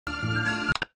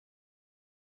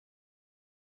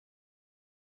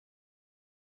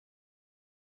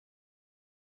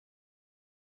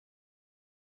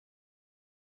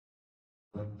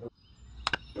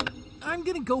I'm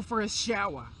gonna go for a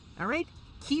shower, alright?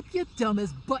 Keep your dumb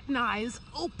as button eyes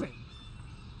open.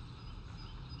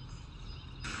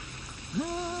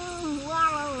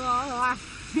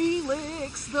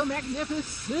 Felix the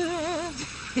Magnificent!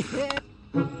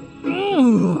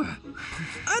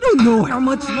 I don't know how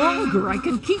much longer I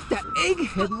can keep that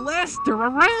egghead Lester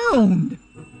around!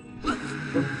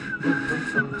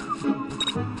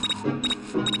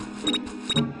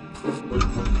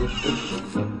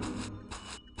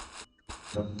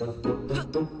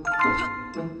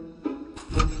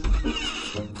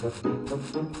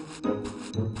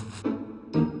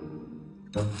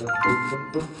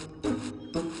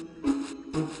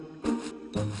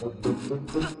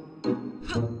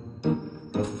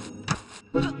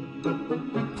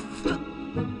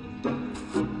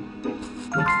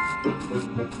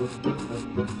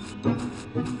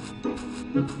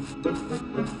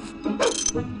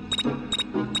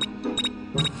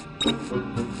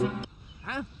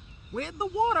 Huh? Where'd the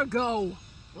water go?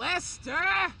 Lester?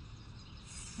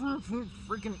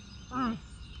 Freaking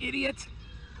idiot.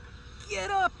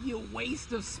 Get up, you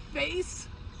waste of space.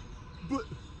 But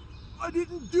I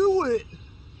didn't do it.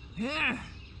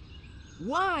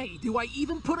 Why do I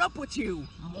even put up with you,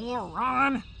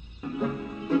 moron?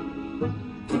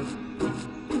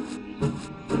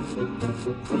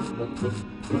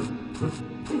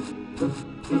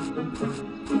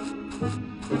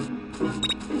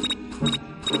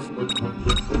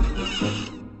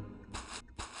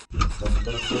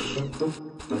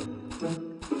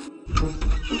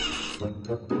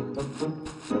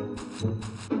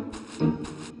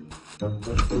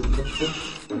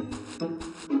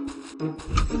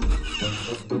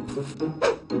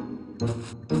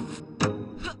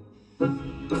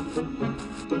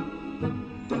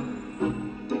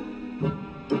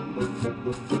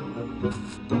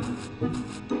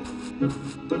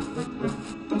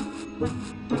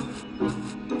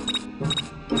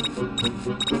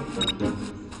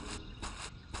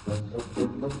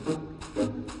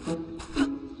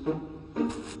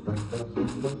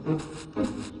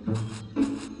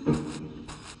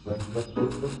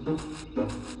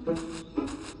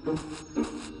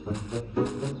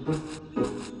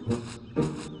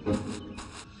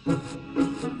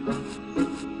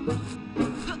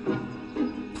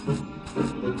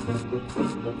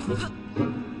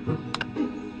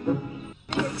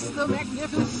 Felix the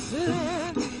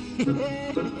Magnificent!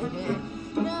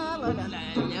 La la la la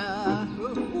la.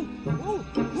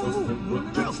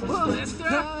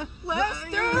 Lester!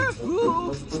 Lester!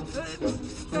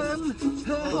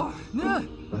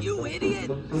 You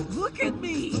idiot! Look at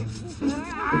me!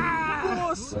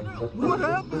 Boss, what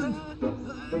happened?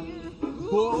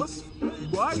 Boss,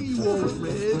 why are you all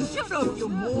red? Shut up, you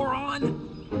moron!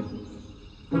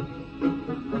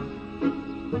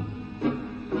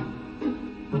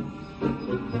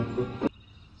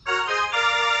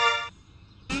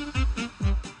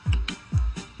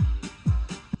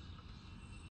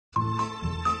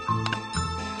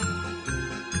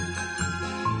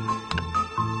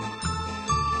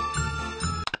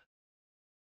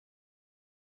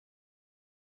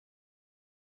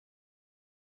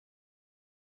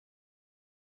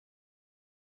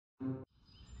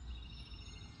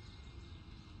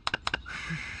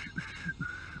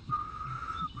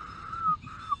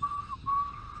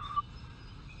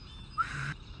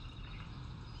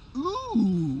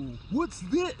 Ooh, what's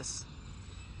this?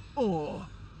 Oh,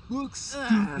 looks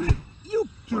stupid. You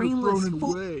Should've brainless thrown it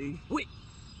fool! away. Wait,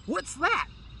 what's that?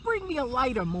 Bring me a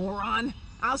lighter, moron.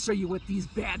 I'll show you what these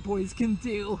bad boys can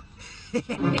do.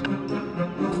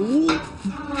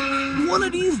 One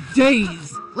of these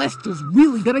days, Lester's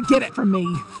really gonna get it from me.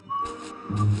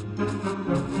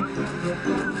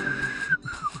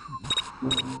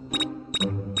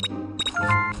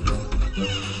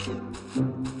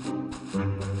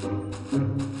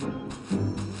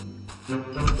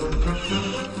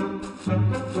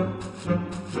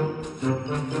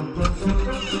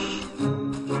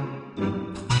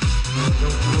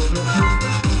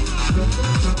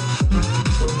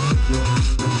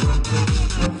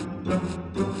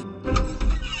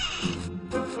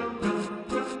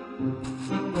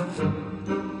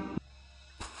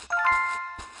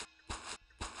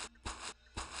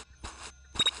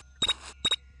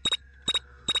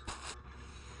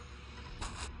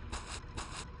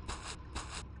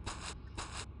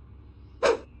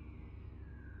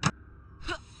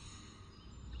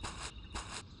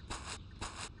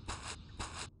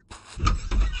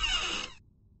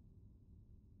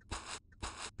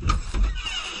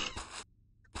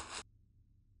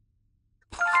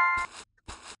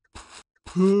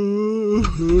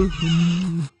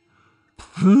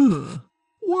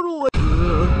 What'll I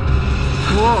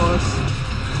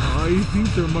I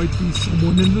think there might be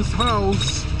someone in this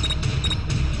house.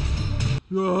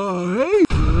 Hey,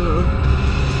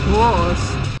 boss.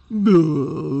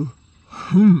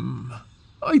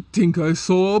 I think I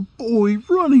saw a boy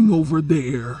running over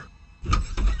there.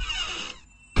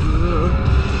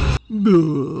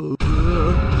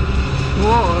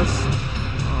 Boss,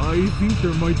 I think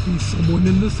there might be someone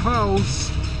in this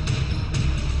house.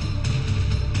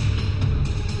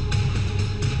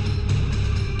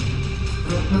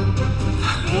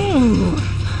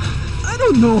 I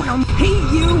don't know how. Hey,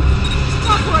 you!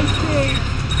 Stop right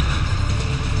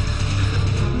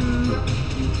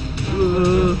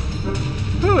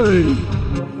Hey,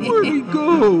 where'd he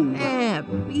go? there!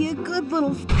 Be a good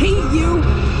little. Hey, you!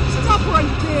 Stop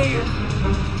right there!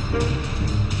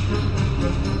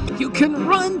 You can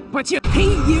run, but you.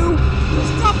 Hey, you!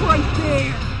 Stop right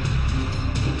there!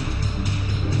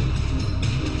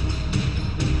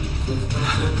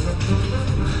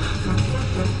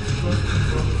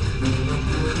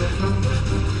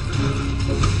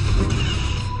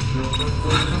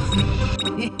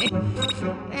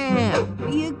 There,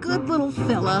 be a good little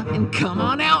fella and come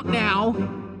on out now.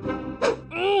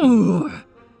 Ugh.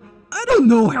 I don't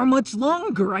know how much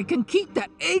longer I can keep that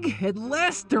egghead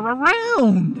Lester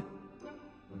around.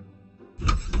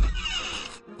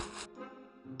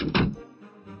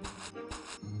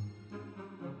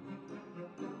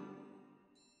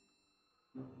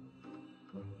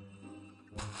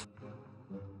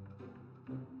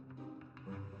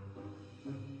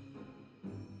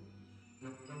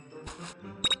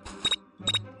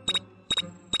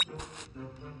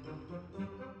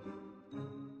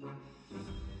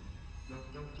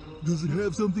 Does it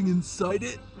have something inside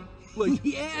it? Like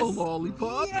Yes! a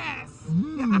lollipop? Yes!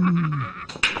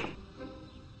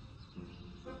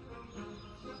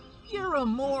 You're a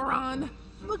moron.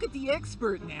 Look at the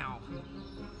expert now.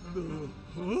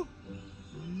 Huh?